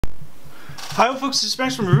Hi folks, this is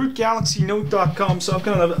Max from RootGalaxyNote.com. So I'm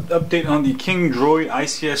going to update on the KingDroid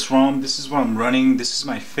ICS ROM. This is what I'm running. This is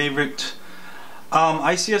my favorite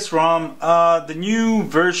ICS ROM. The new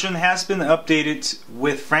version has been updated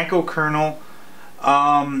with Franco kernel.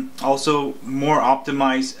 Also more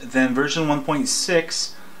optimized than version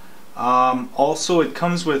 1.6. Also it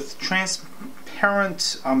comes with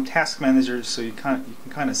transparent task manager, so you can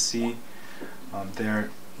kind of see there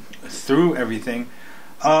through everything.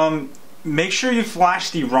 Make sure you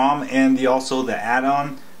flash the ROM and also the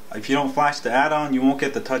add-on. If you don't flash the add-on, you won't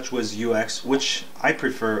get the TouchWiz UX, which I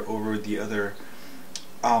prefer over the other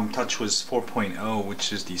TouchWiz 4.0,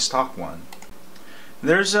 which is the stock one.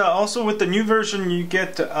 There's also with the new version you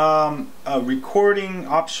get a recording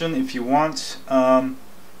option if you want. So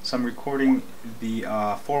I'm recording the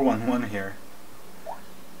 411 here,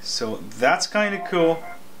 so that's kind of cool.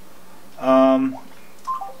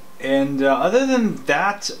 And other than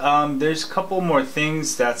that, there's a couple more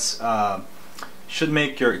things that should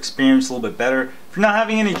make your experience a little bit better. If you're not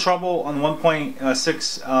having any trouble on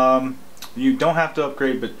 1.6, you don't have to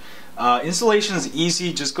upgrade, but installation is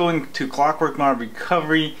easy. Just go into Clockwork Mod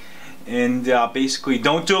Recovery and basically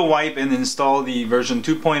don't do a wipe and install the version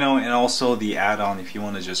 2.0 and also the add-on if you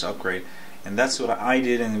want to just upgrade. And that's what I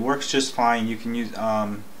did, and it works just fine. You can use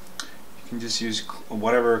just use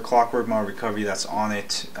whatever Clockwork Mod Recovery that's on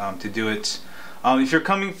it to do it. If you're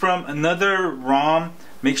coming from another ROM,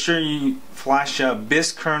 make sure you flash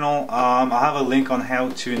BIS kernel. I'll have a link on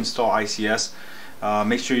how to install ICS.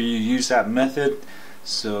 Make sure you use that method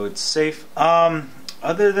so it's safe.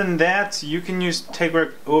 Other than that, you can use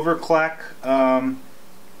Tegra overclock,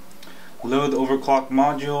 load the overclock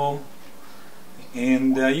module,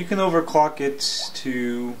 and you can overclock it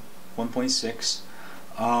to 1.6.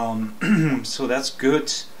 So that's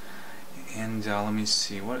good. And let me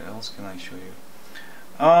see, what else can I show you?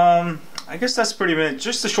 I guess that's pretty much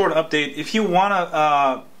just a short update. If you want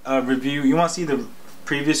a review, you want to see the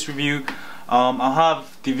previous review, I'll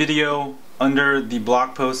have the video under the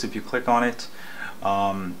blog post. If you click on it,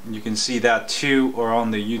 you can see that too, or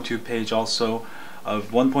on the YouTube page also,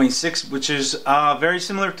 of 1.6, which is very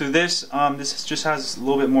similar to this. This just has a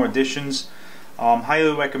little bit more additions.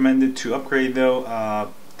 Highly recommended to upgrade though.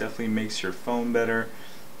 Definitely makes your phone better.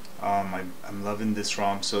 I'm loving this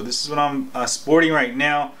ROM. So this is what I'm sporting right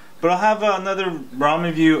now. But I'll have another ROM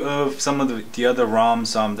review of some of the other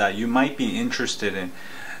ROMs that you might be interested in,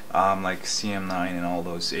 like CM9 and all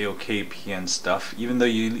those AOKPN stuff. Even though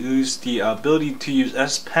you lose the ability to use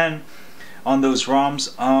S Pen on those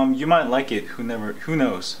ROMs, you might like it. Who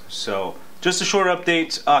knows? So just a short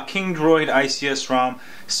update. KingDroid ICS ROM,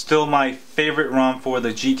 still my favorite ROM for the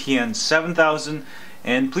GT-N7000,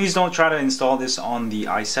 and please don't try to install this on the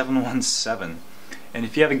i7-17. And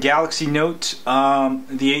if you have a Galaxy Note,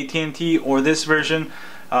 the AT&T or this version,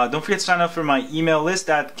 don't forget to sign up for my email list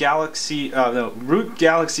at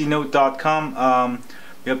RootGalaxyNote.com.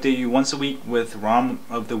 We update you once a week with ROM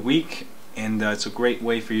of the week, and it's a great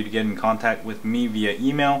way for you to get in contact with me via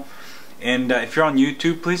email. And if you're on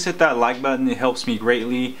YouTube, please hit that like button. It helps me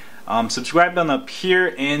greatly. Subscribe button up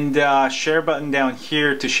here, and share button down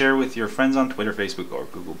here to share with your friends on Twitter, Facebook, or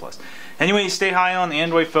Google+. Anyway, stay high on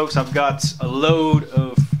Android, folks. I've got a load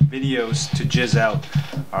of videos to jizz out.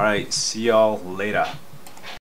 Alright, see y'all later.